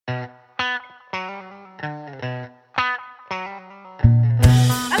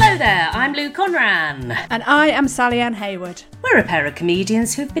I'm Lou Conran. And I am Sally Ann Hayward. We're a pair of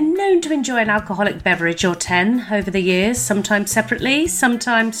comedians who've been known to enjoy an alcoholic beverage or 10 over the years, sometimes separately,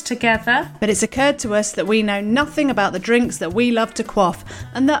 sometimes together. But it's occurred to us that we know nothing about the drinks that we love to quaff,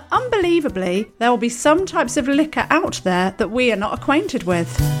 and that, unbelievably, there will be some types of liquor out there that we are not acquainted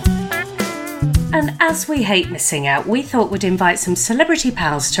with. And as we hate missing out, we thought we'd invite some celebrity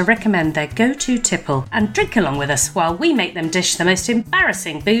pals to recommend their go-to tipple and drink along with us while we make them dish the most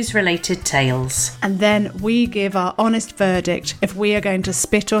embarrassing booze-related tales. And then we give our honest verdict if we are going to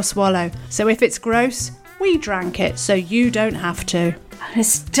spit or swallow. So if it's gross, we drank it so you don't have to. And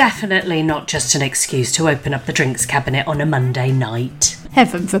it's definitely not just an excuse to open up the drinks cabinet on a Monday night.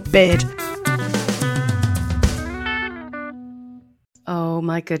 Heaven forbid. Oh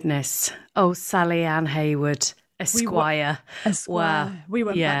my goodness. Oh, Sally Ann Hayward, Esquire. Wow. We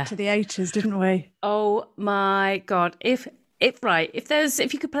went back to the 80s, didn't we? Oh my God. If you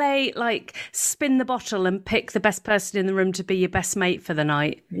could play like spin the bottle and pick the best person in the room to be your best mate for the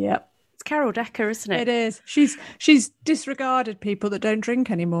night. Yep. It's Carol Decker, isn't it? It is. She's disregarded people that don't drink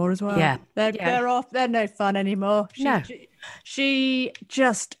anymore as well. Yeah. They're off. They're no fun anymore. She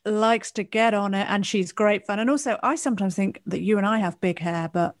just likes to get on it, and she's great fun. And also, I sometimes think that you and I have big hair,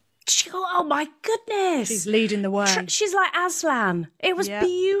 but oh my goodness. She's leading the way. She's like Aslan. It was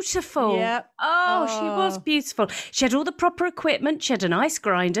beautiful. Yeah. Oh, she was beautiful. She had all the proper equipment. She had an ice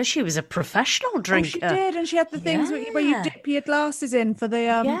grinder. She was a professional drinker. She did, and she had the things where you dip your glasses in for the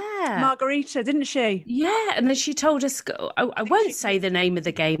margarita, didn't she? Yeah, and then she told us, I won't say the name of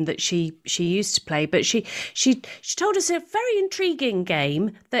the game that she used to play, but she told us a very intriguing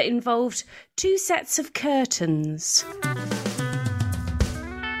game that involved 2 sets of curtains.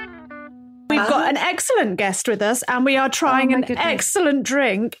 We've got an excellent guest with us, and we are trying an excellent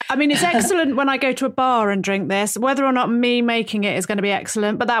drink. I mean, it's excellent when I go to a bar and drink this. Whether or not me making it is going to be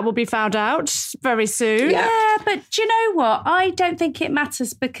excellent, but that will be found out very soon. Yeah, but do you know what? I don't think it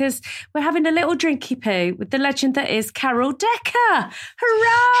matters because we're having a little drinky poo with the legend that is Carol Decker.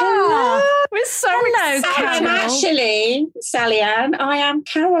 Hurrah! Hello! We're so excited. I'm actually Sally Ann. I am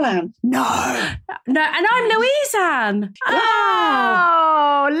Carol Ann. No, and I'm Louise Ann.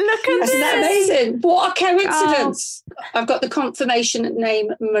 Oh, look at this. Isn't that amazing? What a coincidence. I've got the confirmation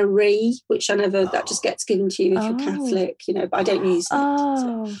name Marie, which that just gets given to you if you're Catholic, but I don't use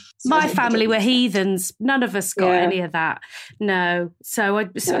that. So my family were heathens. None of us got any of that. No. So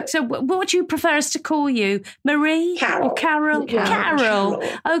what do you prefer us to call you? Marie? Carol. Or Carol? Yeah. Carol.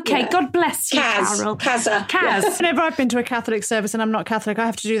 Okay, God bless you, Kaz. Carol. Kaz. Whenever I've been to a Catholic service and I'm not Catholic, I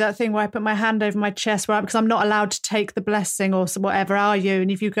have to do that thing where I put my hand over my chest because I'm not allowed to take the blessing or whatever, are you? And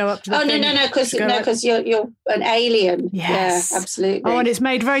if you go up to the because you're an alien. Yes. Yeah, absolutely. Oh, and it's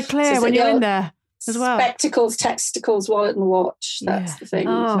made very clear when you're in there as well. Spectacles, testicles, wallet and watch. That's the thing.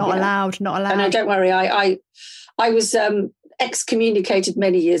 Oh, not allowed. And no, don't worry. I was excommunicated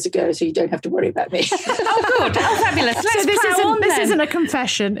many years ago, so you don't have to worry about me. Oh, good. Oh, fabulous. This isn't a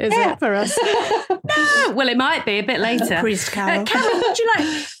confession, is it, for us? No. Well, it might be a bit later. Priest Carol. Carol, would you like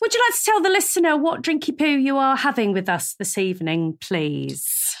to tell the listener what drinky poo you are having with us this evening, please?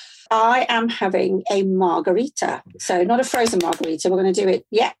 I am having a margarita. So not a frozen margarita. We're going to do it,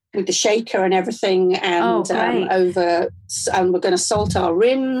 with the shaker and everything. And we're going to salt our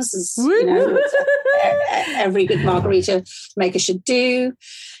rims, as every good margarita maker should do.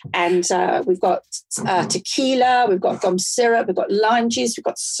 And we've got tequila, we've got gum syrup, we've got lime juice, we've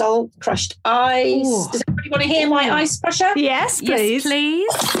got salt, crushed ice. Ooh. Does everybody want to hear my ice crusher? Yes, please. Yes,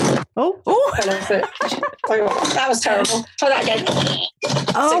 please. That was terrible. Try that again.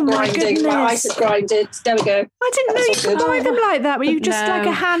 Oh, my goodness. My ice is grinded. There we go. I didn't know you could buy them like that, where you just like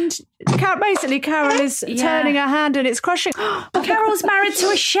a hand. Basically, Carol is turning her hand and it's crushing. Carol's married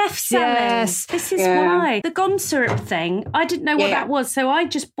to a chef, Sally. Yes. This is why. The gum syrup thing, I didn't know what that was. So I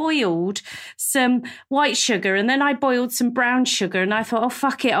just boiled some white sugar and then I boiled some brown sugar and I thought, oh,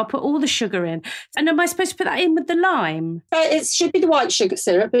 fuck it, I'll put all the sugar in. And am I supposed to put that in with the lime? It should be the white sugar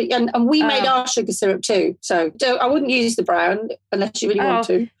syrup. And we made our sugar syrup too. So I wouldn't use the brown unless you really want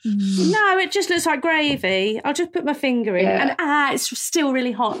to. No, it just looks like gravy. I'll just put my finger in. And it's still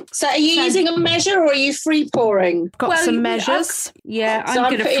really hot. So are you using a measure or are you free pouring? Got some measures. I'm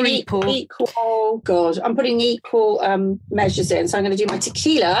going to free pour. I'm putting equal measures in. So I'm going to do my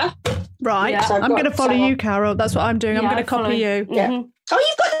tequila. Right. Yeah. So I'm going to follow you, Carol. That's what I'm doing. I'm going to copy you. Yeah. Oh,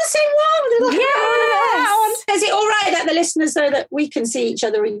 you've got the same one. Yes. is it all right that the listeners know that we can see each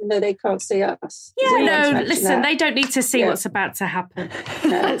other even though they can't see us? Yeah, no, listen, they don't need to see what's about to happen.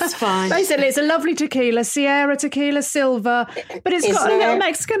 No, it's fine. Basically, it's a lovely tequila, Sierra Tequila Silver, but it's got a little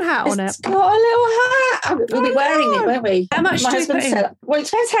Mexican hat on it. It's got a little hat. We'll be wearing it, won't we? How much do you put in? Well, it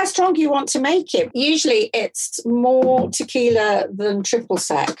depends how strong you want to make it. Usually it's more tequila than triple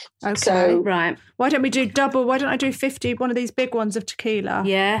sec. Okay. So, right. Why don't we do double? Why don't I do 50, one of these big ones of tequila?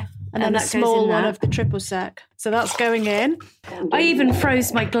 Yeah. And then a small one of the triple sec. So that's going in. I even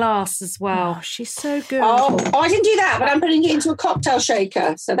froze my glass as well. Oh, she's so good. Oh, I didn't do that, but I'm putting it into a cocktail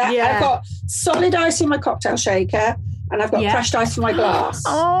shaker. So that I've got solid ice in my cocktail shaker and I've got crushed ice in my glass.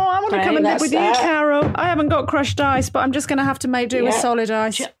 Oh, I want to come and live with you, Carol. I haven't got crushed ice, but I'm just going to have to make do with solid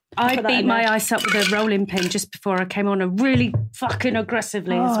ice. I beat my ice up with a rolling pin just before I came on, really fucking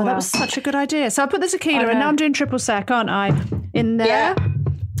aggressively as well. That was such a good idea. So I put the tequila and now I'm doing triple sec, aren't I? In there. Yeah.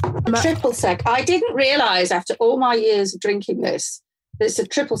 Triple sec. I didn't realise after all my years of drinking this, that it's a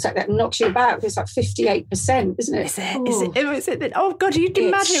triple sec that knocks you about. It's like 58%, isn't it? Is it? Oh, God, you'd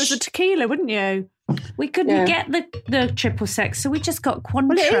imagine it was a tequila, wouldn't you? We couldn't get the triple sec, so we just got Cointreau.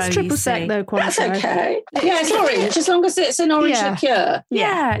 Well, it is triple sec, though, Cointreau. That's okay. Yeah, it's orange, as long as it's an orange liqueur.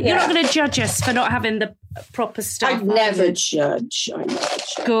 Yeah, you're not going to judge us for not having the proper stuff. I never judge.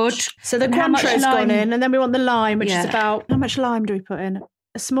 Good. So the Cointreau's gone in, and then we want the lime, which is about... How much lime do we put in?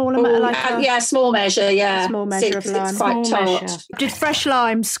 A small amount, small measure, small measure of lime. It's quite tart. Did fresh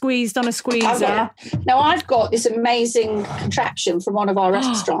lime squeezed on a squeezer. Oh, yeah. Now I've got this amazing contraption from one of our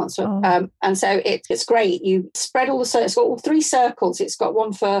restaurants, and so it's great. You spread all the circles. It's got all 3 circles. It's got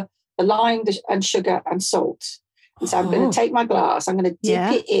one for the lime and sugar and salt. And so I'm going to take my glass. I'm going to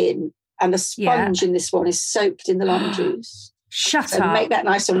dip it in, and the sponge in this one is soaked in the lime juice. Shut up. Make that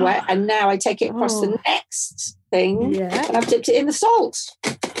nice and wet, and now I take it across the next thing, and I've dipped it in the salt.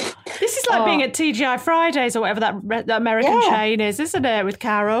 This is like being at TGI Fridays or whatever that American chain is, isn't it, with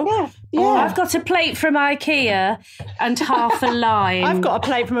Carol? Yeah. I've got a plate from IKEA and half a lime. I've got a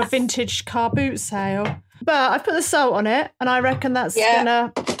plate from a vintage car boot sale. But I've put the salt on it, and I reckon that's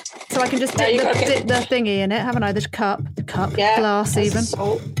gonna... So I can just dip the thingy in it, haven't I? The cup, glass even.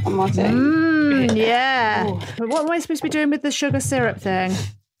 Salt on my thing. But what am I supposed to be doing with the sugar syrup thing?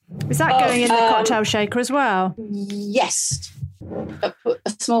 Is that going in the cocktail shaker as well? Yes. Put a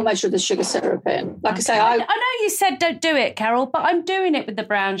small measure of the sugar syrup in. Like I say, I know you said don't do it, Carol, but I'm doing it with the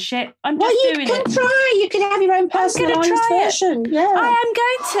brown shit. I'm just doing it. You can try. You can have your own personalised version. Yeah, I am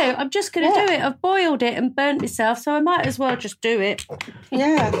going to. I'm just going to do it. I've boiled it and burnt myself, so I might as well just do it.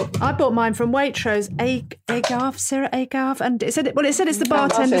 Yeah. I bought mine from Waitrose, Agave, Sarah Agave, and it said it's the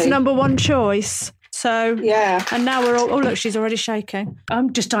bartender's number 1 choice. So, and now we're all, look, she's already shaking.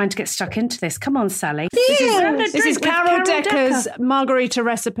 I'm just dying to get stuck into this. Come on, Sally. This is Carol Decker's margarita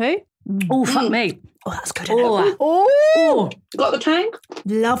recipe. Oh, fuck me. Oh, that's good. Got the tank?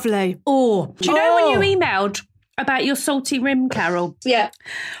 Lovely. Do you know when you emailed about your salty rim, Carol? Yeah.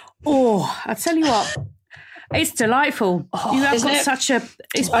 I'll tell you what. It's delightful. You have got such a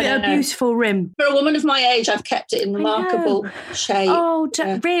beautiful rim. For a woman of my age, I've kept it in remarkable shape.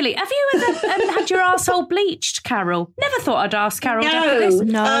 Really? Have you ever had your arsehole bleached, Carol? Never thought I'd ask Carol for this.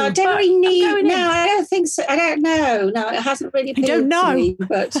 No. I don't really need... No, I don't think so. I don't know. No, it hasn't really appealed to me,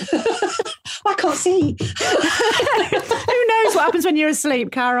 but I can't see. Who knows what happens when you're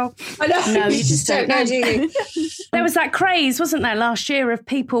asleep, Carol? I know. No, you just don't know, do you? There was that craze, wasn't there, last year of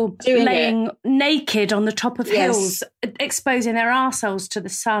people laying naked on the top of hills, exposing their arseholes to the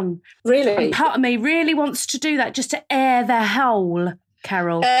sun. Really? And part of me really wants to do that just to air the hole,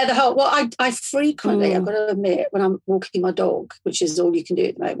 Carol. Air the hole. Well, I frequently, I've got to admit, when I'm walking my dog, which is all you can do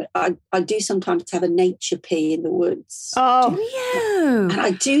at the moment, I do sometimes have a nature pee in the woods. Oh, do you? And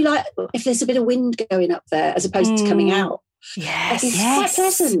I do like, if there's a bit of wind going up there as opposed to coming out. Yes. It's quite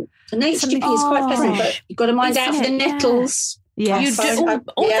pleasant. The nature pee is quite pleasant, but you've got to mind out for the nettles. Yes.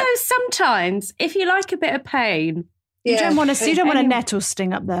 Although sometimes, if you like a bit of pain, you don't want a nettle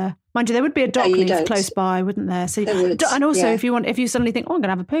sting up there. Mind you, there would be a dock leaf close by, wouldn't there? So, and also, if you suddenly think, I'm going to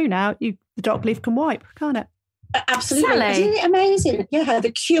have a poo now, the dock leaf can wipe, can't it? Absolutely, Sally. Isn't it amazing? Yeah,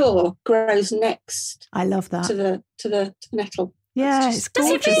 the cure grows next. I love that to the nettle. Yeah, it's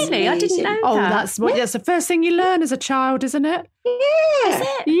gorgeous. Does it really? I didn't know that. That's the first thing you learn as a child, isn't it? Yeah. Is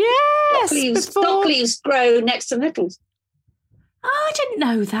it? Yes. Dock leaves grow next to nettles. Oh, I didn't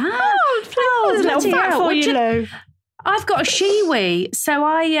know that. There's a little fact for you, Lou. I've got a shiwi, so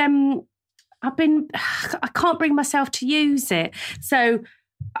I can't bring myself to use it. So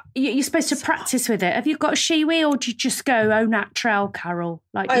you're supposed to practice with it. Have you got a shiwi, or do you just go au naturel, Carol?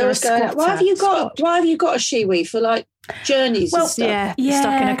 Like you're a squatter? Why have you got a shiwi for like journeys and stuff? Yeah,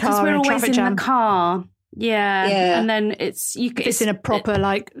 stuck in a car we're in a always traffic jam. The car. Yeah. And then it's in a proper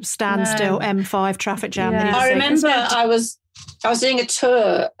standstill M5 traffic jam. Yeah. I remember I was doing a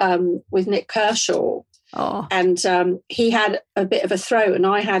tour with Nick Kershaw. Oh. And he had a bit of a throat, and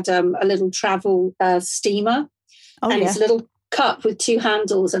I had a little travel steamer. And it's a little cup with 2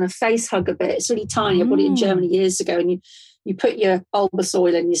 handles and a face hugger bit. It's really tiny. I bought it in Germany years ago, and you put your Olbas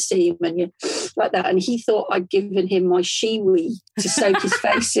oil in your steam and you like that. And he thought I'd given him my Shiwi to soak his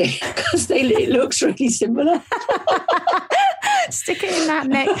face in because it looks really similar. Stick it in that,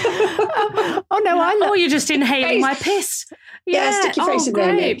 Nick. Oh, you're just inhaling my piss. Yeah, stick your face in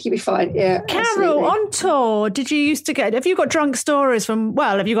there, Nick. You'll be fine. Yeah, Carol, absolutely. on tour, have you got drunk stories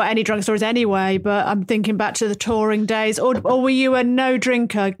have you got any drunk stories anyway? But I'm thinking back to the touring days, or were you a no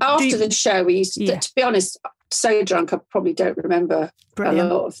drinker? After the show, we used to be honest, so drunk I probably don't remember a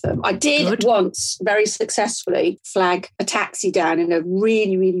lot of them. I did once very successfully flag a taxi down in a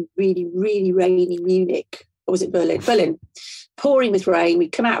really, really, really, really rainy Munich. Or was it Berlin? Berlin. Pouring with rain.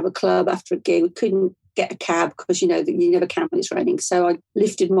 We'd come out of a club after a gig. We couldn't get a cab because you never can when it's raining. So I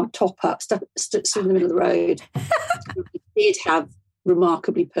lifted my top up, stood in the middle of the road. We did have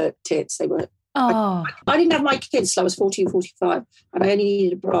remarkably pert tits. They were. I didn't have my kids till I was 40 and 45, and I only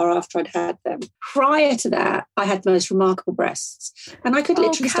needed a bra after I'd had them. Prior to that, I had the most remarkable breasts, and I could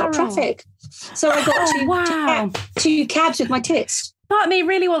literally stop traffic. So I got two cabs with my tits. Part of me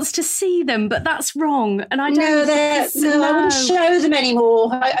really wants to see them, but that's wrong, and I don't. No, I wouldn't show them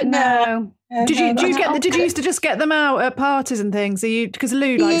anymore. No. Did you used to just get them out at parties and things? Because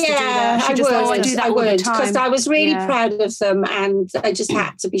Lou likes to do that. I would, because I was really proud of them, and they just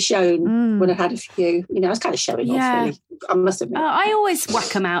had to be shown when I had a few. I was kind of showing off, really. I must admit. I always whack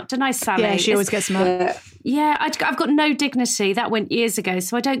them out, don't I, Sally? Yeah, she always gets them out. Yeah, I've got no dignity. That went years ago,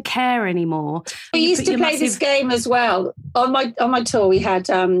 so I don't care anymore. We used to play this game as well. On my tour, we had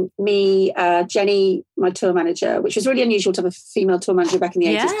me, Jenny, my tour manager, which was really unusual to have a female tour manager back in the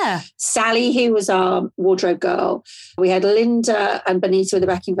 80s. Yeah. Sally, who was our wardrobe girl. We had Linda and Bonita, the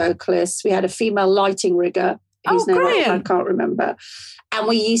backing vocalists. We had a female lighting rigger, whose name I can't remember. And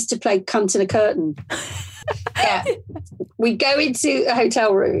we used to play Cunt in a Curtain. Yeah. We'd go into a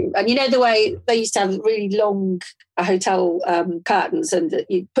hotel room, and the way they used to have really long hotel curtains, and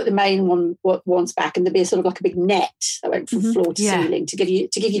you put the main ones back, and there'd be sort of like a big net that went from floor to ceiling to give you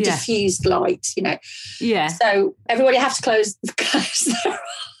diffused light, Yeah. So everybody had to close their eyes.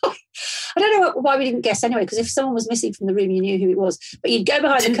 I don't know why we didn't guess anyway, because if someone was missing from the room, you knew who it was. But you'd go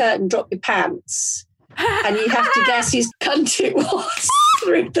behind the curtain, drop your pants, and you'd have to guess whose cunt it was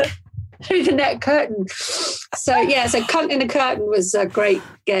through the net curtain. So Cunt in a Curtain was a great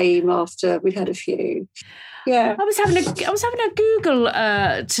game after we'd had a few. Yeah. I was having a Google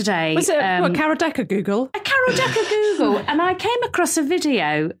today. Was it Carol Decker Google? A Carol Decker Google, and I came across a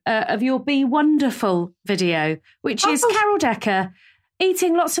video of your Be Wonderful video, which is Carol Decker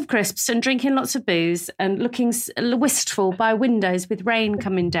eating lots of crisps and drinking lots of booze and looking wistful by windows with rain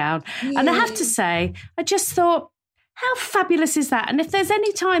coming down. Yeah. And I have to say, I just thought, how fabulous is that? And if there's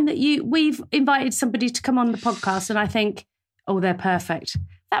any time that we've invited somebody to come on the podcast and I think, they're perfect.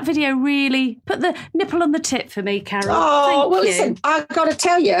 That video really put the nipple on the tit for me, Carol. Thank you. Listen, I've got to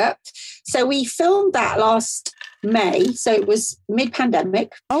tell you. So we filmed that last May. So it was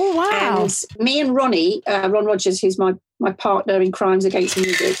mid-pandemic. Oh, wow. And me and Ronnie, Ron Rogers, who's my partner in Crimes Against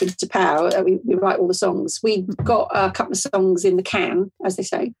Music with To Power, we write all the songs. We got a couple of songs in the can, as they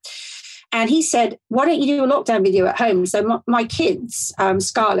say. And he said, why don't you do a lockdown video at home? So my kids,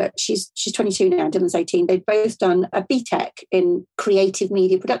 Scarlett, she's 22 now, Dylan's 18. They'd both done a BTEC in creative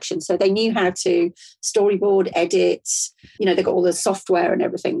media production. So they knew how to storyboard, edit, they got all the software and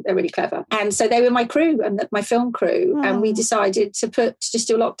everything. They're really clever. And so they were my crew and my film crew. Oh. And we decided to just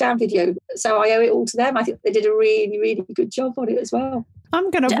do a lockdown video. So I owe it all to them. I think they did a really, really good job on it as well. I'm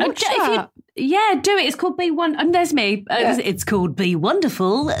going to watch that. Do it. It's called Be One. And there's me. It's called Be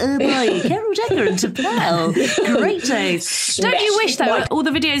Wonderful by Carol Decker and To Power. Great days. Don't you wish, though, all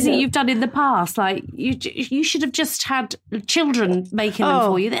the videos that you've done in the past, like you should have just had children making them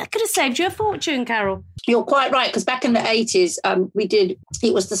for you. That could have saved you a fortune, Carol. You're quite right, because back in the 80s,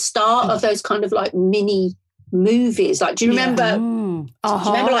 it was the start of those kind of like mini movies. Like, do you remember? Do you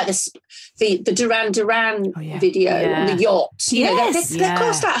remember like the Duran Duran video on the yacht? They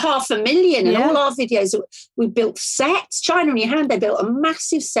cost like $500,000, and all our videos we built sets. China in Your Hand, they built a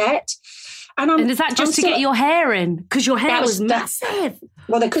massive set. And is that just to get your hair in? Because your hair was massive.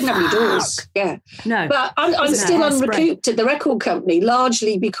 Well, they couldn't have any doors. Yeah. No. But I'm still unrecouped at the record company,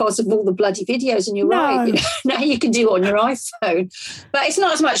 largely because of all the bloody videos. And you're right. You know, now you can do it on your iPhone. But it's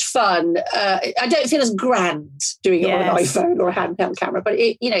not as much fun. I don't feel as grand doing it on an iPhone or a handheld camera. But,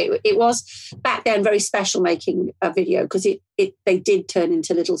 it was back then very special making a video because they did turn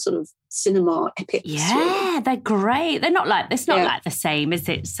into little sort of cinema epics. Yeah, they're great. They're not like, it's not like the same, is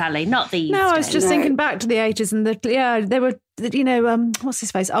it, Sally? Not these. No, I was just thinking back to the 80s and they were, what's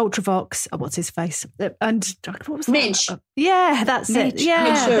his face? Ultravox. Oh, what's his face? And what was that? Midge. Yeah, that's Midge. it.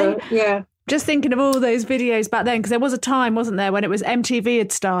 Yeah. Yeah. Just thinking of all those videos back then, because there was a time, wasn't there, when it was MTV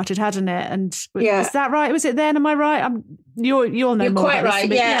had started, hadn't it? And is that right? Was it then? Am I right? You'll know You're more. Quite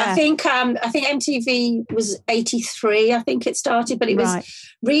right. Yeah, I think MTV was 83. I think it started, but it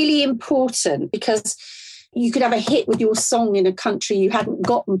was really important because you could have a hit with your song in a country you hadn't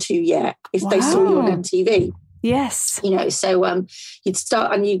gotten to yet if they saw you on MTV. Yes. So you'd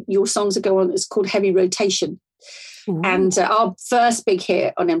start and your songs would go on. It's called Heavy Rotation. Ooh. And our first big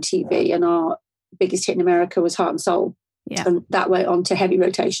hit on MTV and our biggest hit in America was Heart and Soul. Yeah. And that went on to Heavy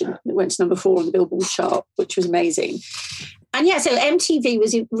Rotation. It went to number 4 on the Billboard chart, which was amazing. And so MTV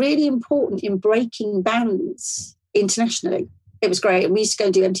was really important in breaking bands internationally. It was great. And we used to go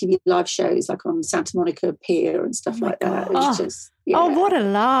and do MTV live shows like on Santa Monica Pier and stuff like that. It was just... Yeah. Oh, what a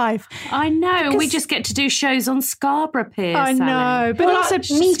life. I know. Because we just get to do shows on Scarborough Pier. I know. But also...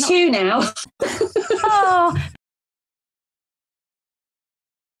 Me too now. Oh...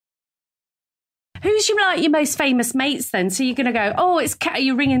 Who's your most famous mates then? So you're going to go, oh, it's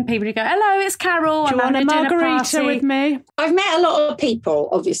you're ringing people. You go, hello, it's Carol. Do you want a margarita with me? I've met a lot of people,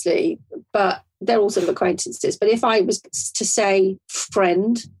 obviously, but they're all sort of acquaintances. But if I was to say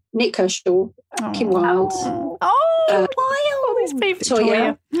friend, Nick Kershaw, Kim Wilde. Wilde. These people.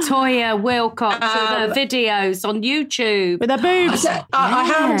 Toya Wilcox with her videos on YouTube. With her boobs. I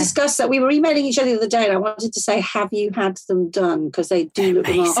haven't discussed that. We were emailing each other the other day and I wanted to say, have you had them done? Because they do look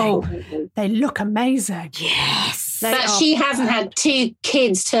remarkable. Oh, they look amazing. Yes. But she hasn't had 2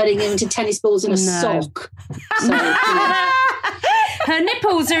 kids turning into tennis balls in a sock. So, her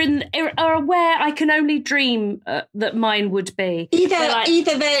nipples are where I can only dream that mine would be. Either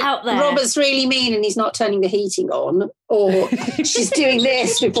Robert's really mean and he's not turning the heating on, or she's doing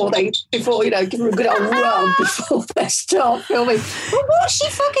this before give her a good old rub before they start filming. But what's she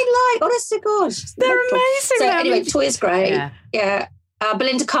fucking like? Honest to God, they're amazing. So anyway, Toya's great. Yeah.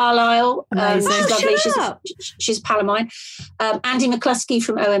 Belinda Carlisle, she's lovely. She's a pal of mine. Andy McCluskey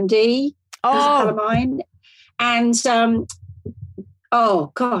from OMD, is a pal of mine. And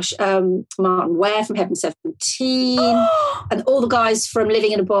Martin Ware from Heaven 17, and all the guys from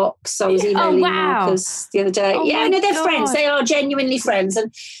Living in a Box. I was emailing Marcus the other day. They're friends. They are genuinely friends.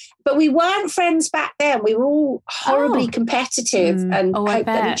 But we weren't friends back then. We were all horribly competitive and hoped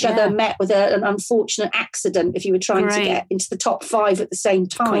that each other met with an unfortunate accident if you were trying to get into the top 5 at the same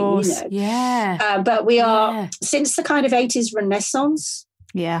time. But we are, since the kind of 80s Renaissance,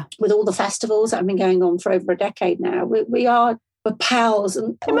 with all the festivals that have been going on for over a decade now, we're pals.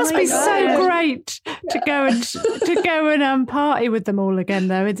 And it must be so great to go and party with them all again,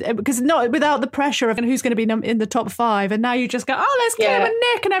 though, because not without the pressure of who's going to be in the top 5, and now you just go, let's Kim and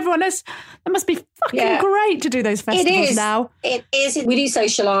Nick and everyone else. It must be fucking great to do those festivals now. It is. We do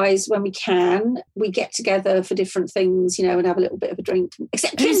socialise when we can. We get together for different things, and have a little bit of a drink.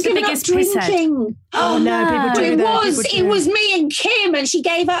 Except Kim's the biggest drinking. Oh no, people do that. It was me and Kim, and she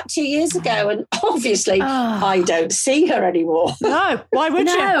gave up 2 years ago, and obviously I don't see her anymore. No, why would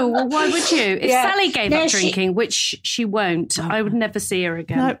you? No, why would you? If Sally gave up drinking, which she won't, I would never see her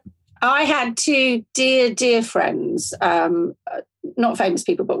again. No. I had 2 dear friends, not famous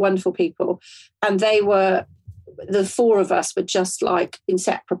people, but wonderful people. And the 4 of us were just like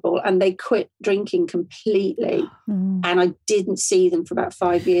inseparable, and they quit drinking completely. And I didn't see them for about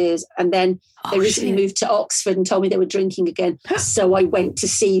 5 years. And then they recently moved to Oxford and told me they were drinking again. So I went to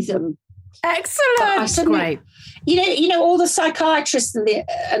see them. Excellent. Great. All the psychiatrists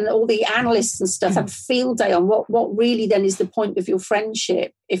and all the analysts and stuff have field day on what really then is the point of your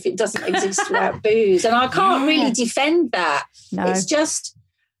friendship if it doesn't exist without booze. And I can't really defend that. No. It's just,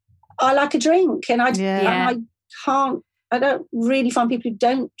 I like a drink, and I don't really find people who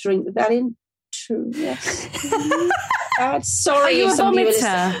don't drink that into. Yes. Sorry. Are you a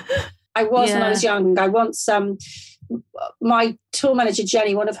vomiter? I was when I was young. I once my tour manager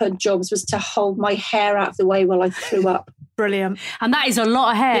Jenny, one of her jobs was to hold my hair out of the way while I threw up. Brilliant. And that is a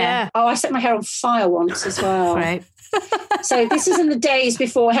lot of hair. Yeah. Oh, I set my hair on fire once as well. Right. So this is in the days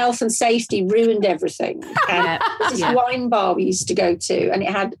before health and safety ruined everything. And this wine bar we used to go to, and it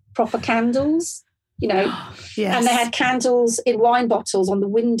had proper candles, you know, yes. and they had candles in wine bottles on the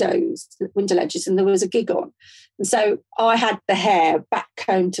window ledges, and there was a gig on. And so I had the hair back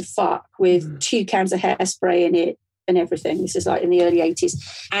combed to fuck with 2 cans of hairspray in it and everything. This is like in the early 80s.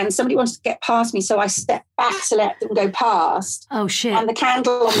 And somebody wanted to get past me, so I stepped back to let them go past. Oh, shit. And the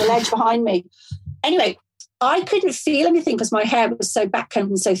candle on the ledge behind me. Anyway, I couldn't feel anything because my hair was so backcombed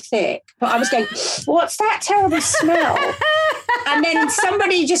and so thick. But I was going, what's that terrible smell? And then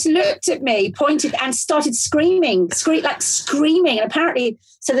somebody just looked at me, pointed, and started screaming. And apparently,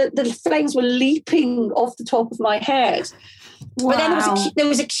 so the flames were leaping off the top of my head. Wow. But then there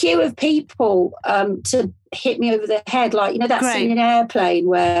was a queue of people to hit me over the head, like, you know, that scene in Airplane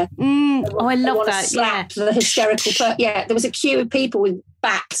where I love that. Slap the hysterical. There was a queue of people with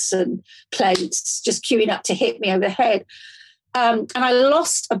bats and plates just queuing up to hit me over the head. And I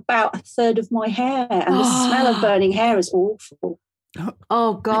lost about a third of my hair, and the smell of burning hair is awful.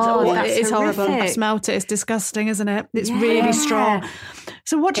 Oh God, it's horrible. I smelt it. It's disgusting, isn't it? It's really strong.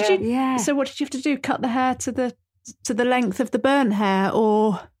 So what did you? So what did you have to do? Cut the hair to the length of the burnt hair,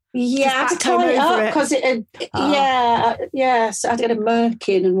 or? Yeah, I had to tie it up because so I had to get a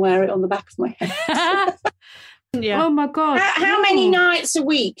merkin and wear it on the back of my head. Oh my God. How many nights a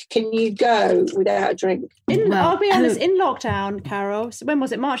week can you go without a drink? I'll be honest, in lockdown, Carol, so when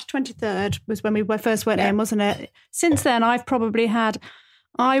was it? March 23rd was when we first went in, wasn't it? Since then, I've probably had,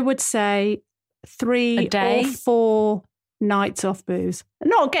 I would say, 3 or 4 nights off booze.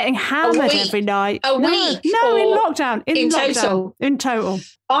 Not getting hammered every night. A week? No, in lockdown. In lockdown. Total? In total.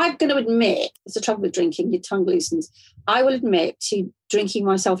 I'm going to admit, there's a trouble with drinking, your tongue loosens. I will admit to drinking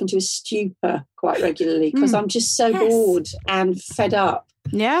myself into a stupor quite regularly because I'm just so bored and fed up.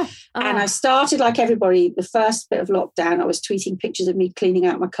 Yeah. And I started like everybody, the first bit of lockdown, I was tweeting pictures of me cleaning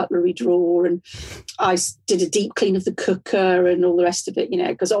out my cutlery drawer, and I did a deep clean of the cooker and all the rest of it, you know,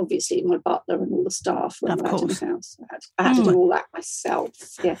 because obviously my butler and all the staff were allowed in the house. I had to do all that myself.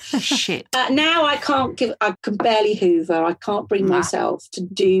 Yeah. Shit. Now I can barely hoover. I can't bring myself to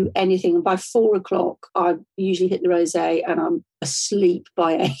do anything. And by 4 o'clock, I usually hit the rosé and I'm asleep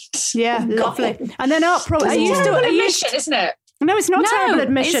by 8. Yeah, lovely. And then probably are you still admission, isn't it? No, it's not terrible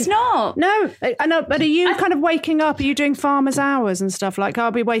admission. It's not. No, I know. But are you kind of waking up? Are you doing farmer's hours and stuff? Like,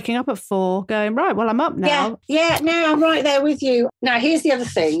 I'll be waking up at 4 going, right, well, I'm up now. Yeah, no, I'm right there with you. Now, here's the other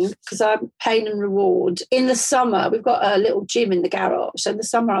thing, because I'm pain and reward. In the summer, we've got a little gym in the garage. So in the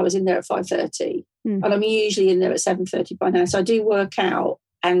summer, I was in there at 5:30 and I'm usually in there at 7:30 by now. So I do work out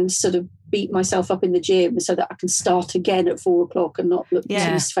and sort of beat myself up in the gym so that I can start again at 4 o'clock and not look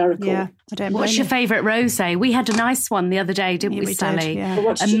too spherical. Yeah, what's your favourite rosé? We had a nice one the other day, didn't we, Sally? A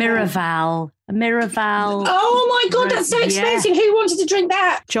Miraval. Oh my God, that's so expensive. Who wanted to drink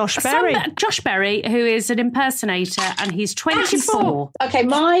that? Josh Berry. Josh Berry, who is an impersonator, and he's 24. Okay,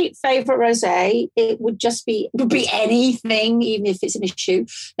 my favourite rosé, it would be anything, even if it's an issue.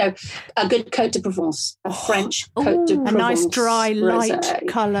 No, a good Côte de Provence, a French Côte de Provence. A nice, dry, light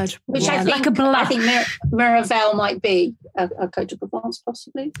coloured. Which I think, like a black. I think Miraval might be a Côte de Provence,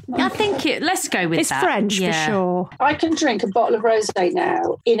 possibly. I think let's go with that. It's French for sure. I can drink a bottle of rosé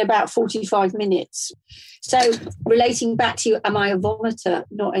now in about 45 minutes. So relating back to you, am I a vomiter?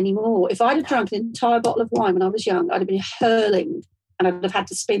 Not anymore. If I'd have drunk an entire bottle of wine when I was young, I'd have been hurling and I'd have had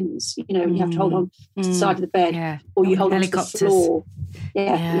the spins, you know, and you have to hold on to the side of the bed or you hold on to the floor.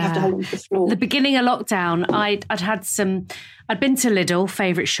 Yeah, you have to hold on to the floor. The beginning of lockdown, I'd been to Lidl,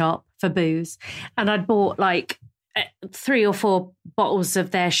 favourite shop for booze, and I'd bought like 3 or 4 bottles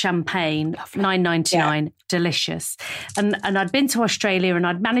of their champagne, $9.99, delicious. And I'd been to Australia and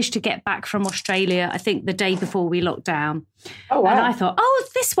I'd managed to get back from Australia, I think the day before we locked down. Oh, wow. And I thought,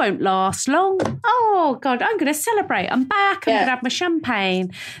 this won't last long. Oh, God, I'm going to celebrate. I'm back. I'm going to have my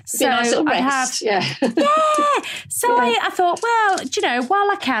champagne. So nice I'd have... So I thought, well, do you know,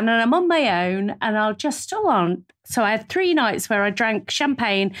 while I can and I'm on my own and I'll just go on. So I had 3 nights where I drank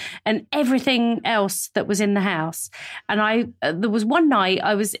champagne and everything else that was in the house. And there was one night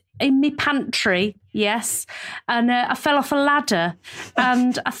I was in my pantry, and I fell off a ladder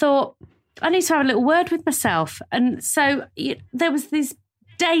and I thought, I need to have a little word with myself. And so there was these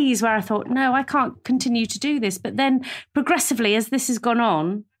days where I thought, no, I can't continue to do this. But then progressively, as this has gone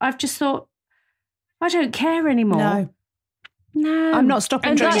on, I've just thought, I don't care anymore. No. I'm not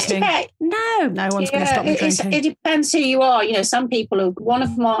stopping drinking. No one's going to stop me drinking. It depends who you are. You know, some people one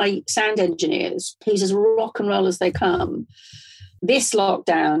of my sound engineers, who's as rock and roll as they come, this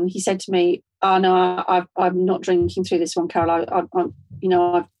lockdown, he said to me, oh no, I'm not drinking through this one, Carol. I've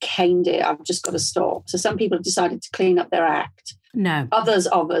caned it. I've just got to stop. So some people have decided to clean up their act. No. Others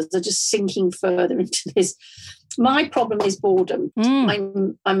are just sinking further into this. My problem is boredom. I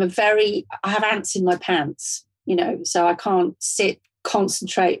have ants in my pants, so I can't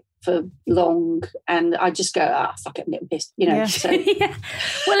concentrate for long, and I just go, fuck it, I'm getting pissed, So. Yeah.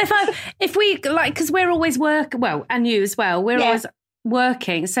 Well, if we because we're always and you as well, we're always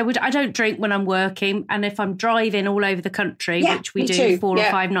working, so I don't drink when I'm working, and if I'm driving all over the country, which we do 4 or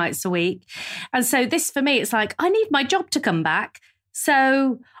 5 nights a week, and so this for me, it's like I need my job to come back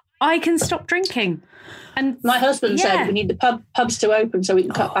so I can stop drinking. And my husband said we need the pubs to open so we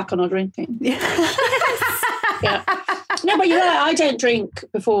can cut back on our drinking. Yeah. No, but you're right. I don't drink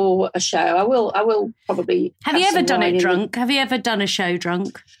before a show. I will probably. Have you ever done it drunk? Have you ever done a show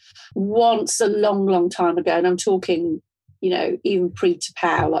drunk? Once, a long, long time ago, and I'm talking, even pre to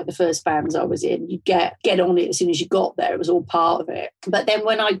POW, like the first bands I was in, you'd get on it as soon as you got there. It was all part of it. But then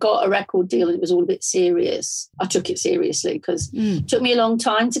when I got a record deal and it was all a bit serious, I took it seriously because it took me a long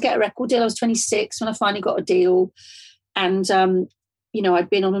time to get a record deal. I was 26 when I finally got a deal. And, I'd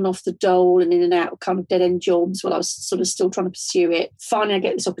been on and off the dole and in and out of kind of dead-end jobs while I was sort of still trying to pursue it. Finally, I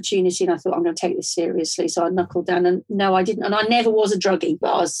get this opportunity and I thought, I'm going to take this seriously. So I knuckled down, and no, I didn't. And I never was a druggie,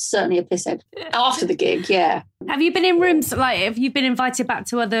 but I was certainly a pisshead after the gig, yeah. Have you been in rooms, have you been invited back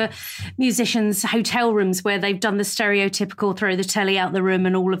to other musicians' hotel rooms where they've done the stereotypical throw the telly out the room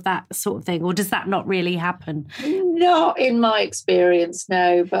and all of that sort of thing? Or does that not really happen? Not in my experience,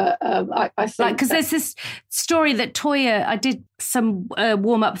 no. But I think... because there's this story that Toyah, I did some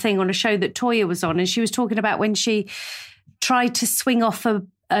warm-up thing on a show that Toyah was on, and she was talking about when she tried to swing off a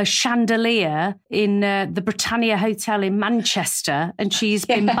chandelier in the Britannia Hotel in Manchester, and she's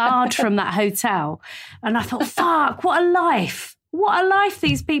been barred from that hotel. And I thought, fuck, what a life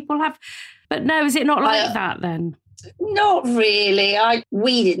these people have. But no, is it not like that then? Not really.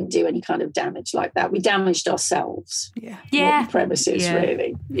 We didn't do any kind of damage like that. We damaged ourselves. Yeah. The premises,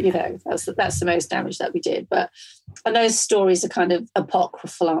 really. That's the most damage that we did. And those stories are kind of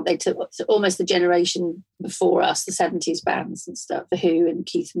apocryphal, aren't they? To almost the generation before us, the 70s bands and stuff, The Who and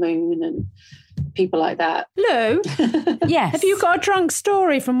Keith Moon and people like that. Lou, yes. Have you got a drunk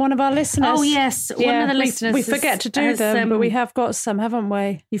story from one of our listeners? Oh, yes. One of the listeners. We forget to do them, but we have got some, haven't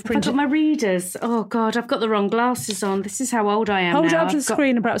we? I've got my readers. Oh, God, I've got the wrong glasses on. This is how old I am. Hold now. it up to the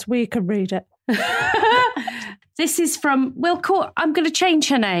screen and perhaps we can read it. This is from, I'm going to change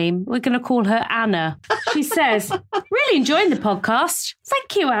her name. We're going to call her Anna. She says, really enjoying the podcast.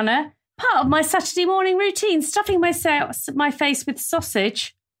 Thank you, Anna. Part of my Saturday morning routine, stuffing my face with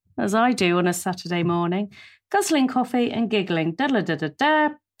sausage, as I do on a Saturday morning, guzzling coffee and giggling. Da-da-da-da-da.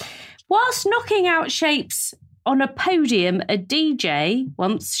 Whilst knocking out shapes on a podium, a DJ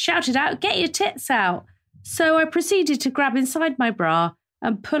once shouted out, "Get your tits out." So I proceeded to grab inside my bra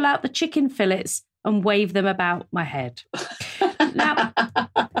and pull out the chicken fillets and wave them about my head. Now,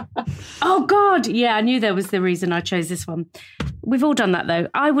 oh, God. Yeah, I knew there was the reason I chose this one. We've all done that, though.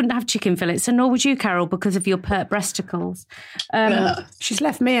 I wouldn't have chicken fillets, and nor would you, Carol, because of your pert breasticles. She's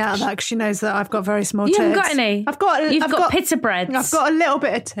left me out of that because she knows that I've got very small tits. You haven't got any? You've got pita breads. I've got a little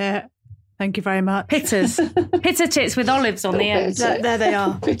bit of tit. Thank you very much. Pita tits with olives on the end. There they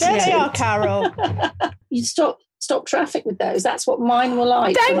are. There they are, Carol. You stop traffic with those. That's what mine were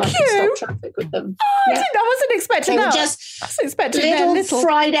like. Thank you. Stop traffic with them. Oh, I wasn't expecting that. They were just little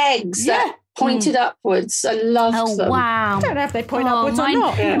fried eggs that pointed upwards. I loved them. Wow. I don't know if they point upwards or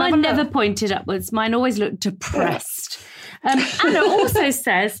not. Mine never pointed upwards. Mine always looked depressed. Anna also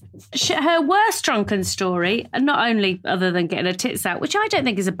says her worst drunken story, and not only other than getting her tits out, which I don't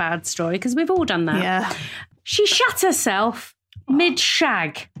think is a bad story because we've all done that. Yeah. She shat herself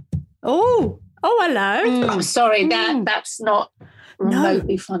mid-shag. Oh, hello. I'm sorry, that's not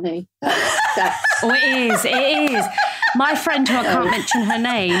remotely funny. It is. My friend, who I can't mention her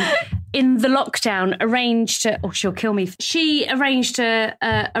name, in the lockdown arranged she'll kill me. She arranged a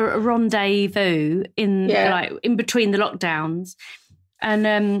rendezvous in between the lockdowns,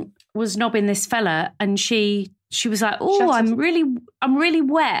 and was knobbing this fella, and she was like, "Oh, I'm really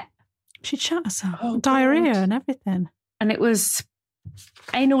wet." She'd shut herself, diarrhea and everything, and it was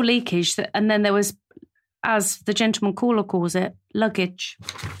anal leakage. And then there was, as the gentleman caller calls it, luggage.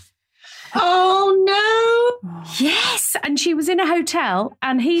 Oh, no. Yes. And she was in a hotel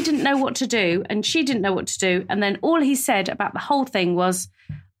and he didn't know what to do and she didn't know what to do. And then all he said about the whole thing was,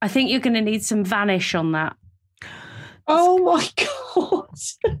 "I think you're going to need some Vanish on that." Oh, my God.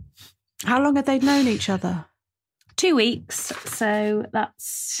 How long had they known each other? 2 weeks. So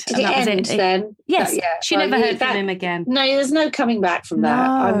that's... Did it end then? Yes. She never heard from him again. No, there's no coming back from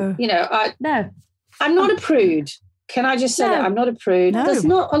that. No. I'm not a prude. Can I just say that I'm not a prude? No. There's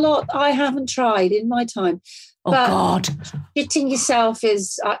not a lot I haven't tried in my time. Oh, God. Shitting yourself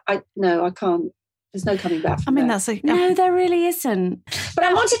is, I can't. There's no coming back from that. No, there really isn't. But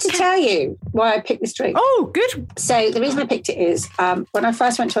I wanted to tell you why I picked this drink. Oh, good. So the reason I picked it is when I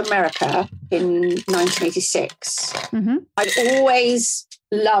first went to America in 1986, I'd always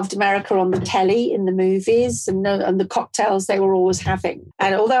loved America on the telly, in the movies, and the cocktails they were always having.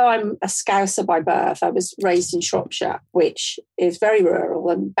 And although I'm a Scouser by birth, I was raised in Shropshire, which is very rural.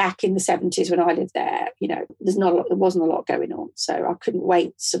 And back in the 70s when I lived there, there wasn't a lot going on. So I couldn't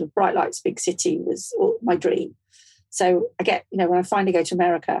wait. Sort of bright lights, big city was my dream. So I get, when I finally go to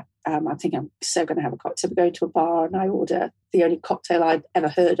America, I think I'm so going to have a cocktail. We go to a bar and I order the only cocktail I'd ever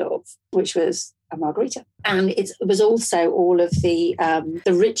heard of, which was a margarita. And it was also all of the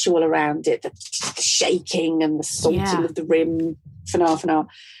ritual around it, the shaking and the salting of the rim, finale.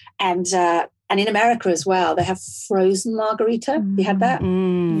 And in America as well, they have frozen margarita. You had that?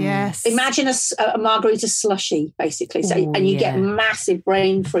 Yes. Imagine a margarita slushy, basically. So, and you get massive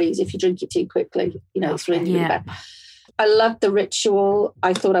brain freeze if you drink it too quickly. It's really, really bad. I loved the ritual.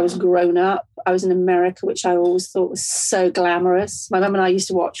 I thought I was grown up. I was in America, which I always thought was so glamorous. My mum and I used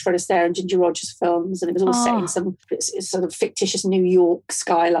to watch Fred Astaire and Ginger Rogers films, and it was all set in some sort of fictitious New York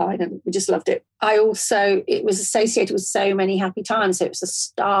skyline, and we just loved it. It was associated with so many happy times. So it was the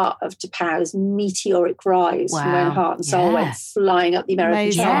start of T'Pau's meteoric rise from when Heart and Soul went flying up the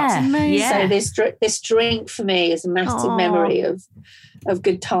American charts. So this drink for me is a massive memory of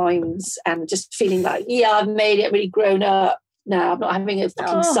good times and just feeling like, I've made it, really grown up. No, I'm not having a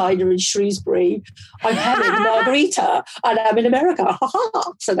fucking cider in Shrewsbury. I'm having a margarita and I'm in America.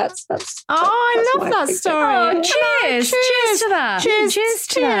 So that's I love that story. Cheers to that. Cheers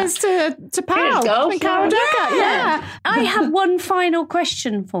to Pal and Carol Decker. Yeah. I have one final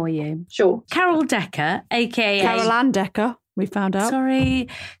question for you. Sure. Carol Decker, a.k.a. Carol Ann Decker, we found out. Sorry.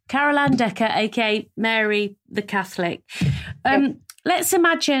 Carol Ann Decker, a.k.a. Mary the Catholic. Let's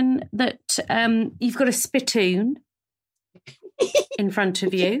imagine that you've got a spittoon in front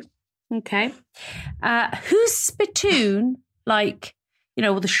of you. Okay. Whose spittoon,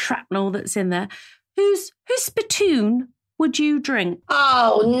 all the shrapnel that's in there, whose spittoon would you drink?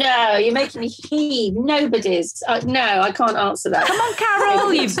 Oh, no, you're making me heave. Nobody's. No, I can't answer that. Come on,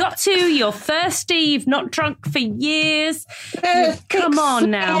 Carol, you've got to. You're thirsty. You've not drunk for years. Come on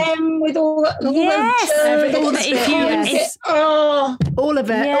now. With all of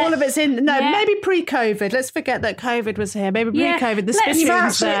it. All of it's in. No, maybe pre-COVID. Let's forget that COVID was here. Maybe pre-COVID. The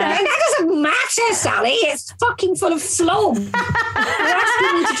spittoon's there. That doesn't matter, Sally. It's fucking full of slog. You're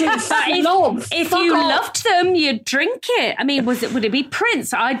asking me to drink slog. If you loved them, you'd drink it. I mean, would it be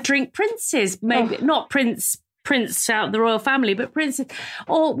Prince? I'd drink Princes. Maybe not Prince out of the royal family, but Princes.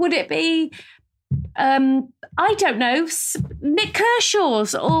 Or would it be, I don't know, Nick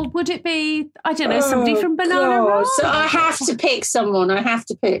Kershaw's? Or would it be, I don't know, somebody from Banana Rock? So I have to pick someone.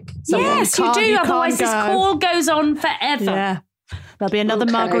 Yes, you do. Otherwise, this call goes on forever. Yeah. There'll be another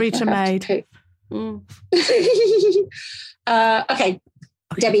margarita made. Okay.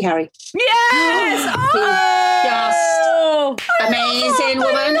 Debbie Harry. Yes! Just amazing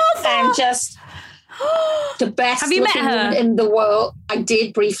woman and just the best looking woman in the world. I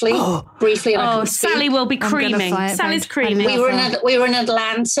did briefly. And Sally will be creaming. Sally's creaming. We were in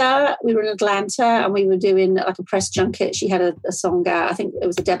Atlanta. And we were doing like a press junket. She had a song out. I think it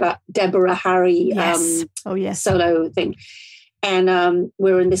was a Deborah Harry solo thing. And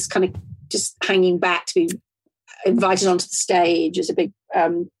we were in this kind of just hanging back to be invited onto the stage as a big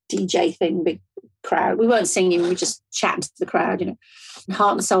DJ thing, big crowd. We weren't singing, we were just chatting to the crowd, And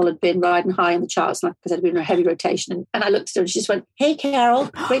Heart and Soul had been riding high in the charts, and because I'd been in a heavy rotation. And I looked at her and she just went, "Hey, Carol,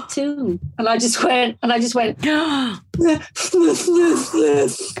 great tune." And I just went, wow.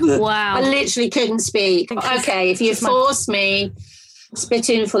 I literally couldn't speak. Okay, if you force me,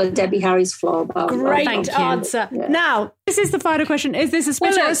 spittoon full of Debbie Harry's floor. Great answer. Yeah. Now, this is the final question. Is this a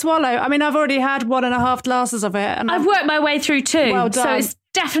spit or a swallow? I mean, I've already had 1.5 glasses of it. And I've worked my way through 2. Well done. So it's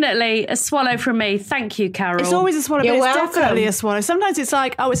definitely a swallow from me. Thank you, Carol. It's always a swallow, but it's definitely a swallow. Sometimes it's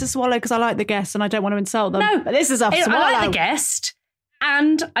like, it's a swallow because I like the guest and I don't want to insult them. No. But this is a swallow. I like the guest.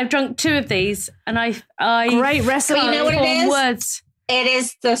 And I've drunk 2 of these. And I great recipe. You know what it is? Words. It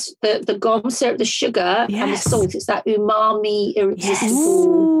is the gum syrup, the sugar, and the salt. It's that umami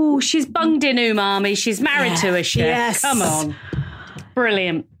irresistible. Ooh, she's bunged in umami. She's married to a chef. Yes. Come on.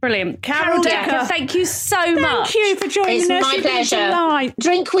 Brilliant. Carol Decker, thank you so much. Thank you for joining us. It's my pleasure.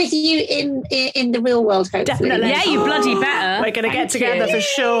 Drink with you in the real world, hopefully. Definitely. Yeah, you bloody better. We're going to get together for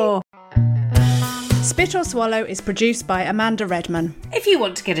sure. Spit or Swallow is produced by Amanda Redman. If you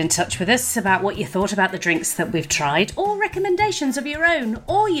want to get in touch with us about what you thought about the drinks that we've tried, or recommendations of your own,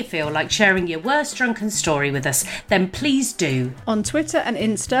 or you feel like sharing your worst drunken story with us, then please do. On Twitter and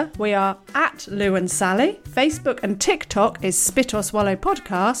Insta, we are at Lou and Sally. Facebook and TikTok is Spit or Swallow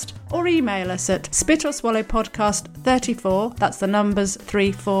Podcast, or email us at spitorswallowpodcast34, that's the numbers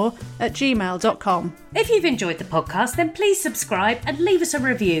 34, at gmail.com. If you've enjoyed the podcast, then please subscribe and leave us a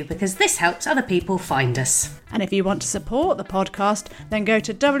review, because this helps other people find us. And if you want to support the podcast, then go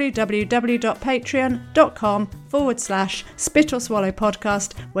to www.patreon.com/Spit or Swallow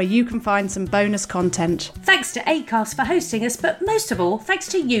Podcast, where you can find some bonus content. Thanks to Acast for hosting us, but most of all, thanks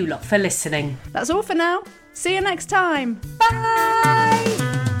to you lot for listening. That's all for now. See you next time. Bye!